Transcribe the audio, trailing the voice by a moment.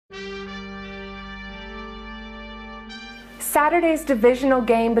Saturday's divisional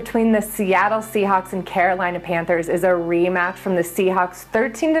game between the Seattle Seahawks and Carolina Panthers is a rematch from the Seahawks'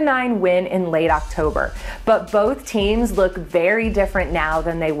 13-9 win in late October. But both teams look very different now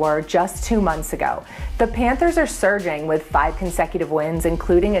than they were just 2 months ago. The Panthers are surging with 5 consecutive wins,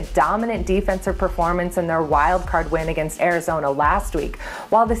 including a dominant defensive performance in their wild card win against Arizona last week,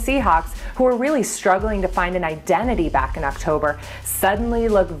 while the Seahawks, who were really struggling to find an identity back in October, suddenly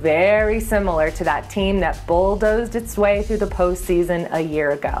look very similar to that team that bulldozed its way through the postseason a year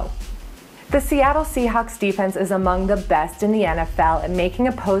ago. The Seattle Seahawks defense is among the best in the NFL at making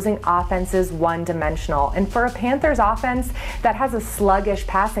opposing offenses one-dimensional, and for a Panthers offense that has a sluggish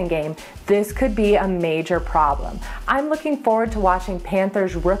passing game, this could be a major problem. I'm looking forward to watching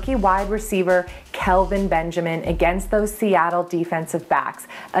Panthers rookie wide receiver Kelvin Benjamin against those Seattle defensive backs,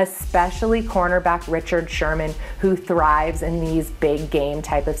 especially cornerback Richard Sherman, who thrives in these big game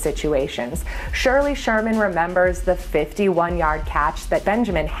type of situations. Surely Sherman remembers the 51-yard catch that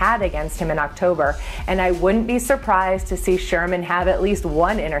Benjamin had against him in October, and I wouldn't be surprised to see Sherman have at least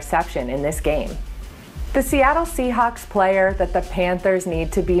one interception in this game. The Seattle Seahawks player that the Panthers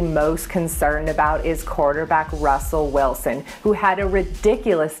need to be most concerned about is quarterback Russell Wilson, who had a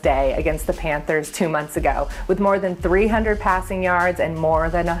ridiculous day against the Panthers 2 months ago, with more than 300 passing yards and more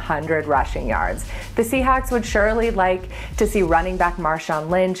than 100 rushing yards. The Seahawks would surely like to see running back Marshawn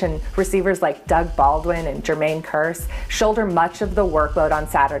Lynch and receivers like Doug Baldwin and Jermaine Kearse shoulder much of the workload on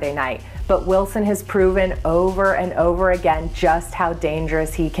Saturday night. But Wilson has proven over and over again just how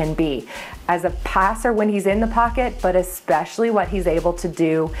dangerous he can be as a passer when he's in the pocket, but especially what he's able to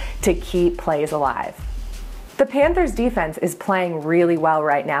do to keep plays alive. The Panthers defense is playing really well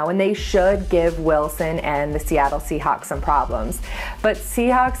right now, and they should give Wilson and the Seattle Seahawks some problems. But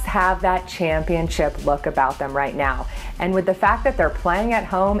Seahawks have that championship look about them right now. And with the fact that they're playing at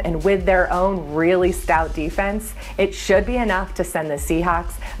home and with their own really stout defense, it should be enough to send the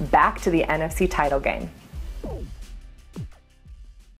Seahawks back to the NFC title game.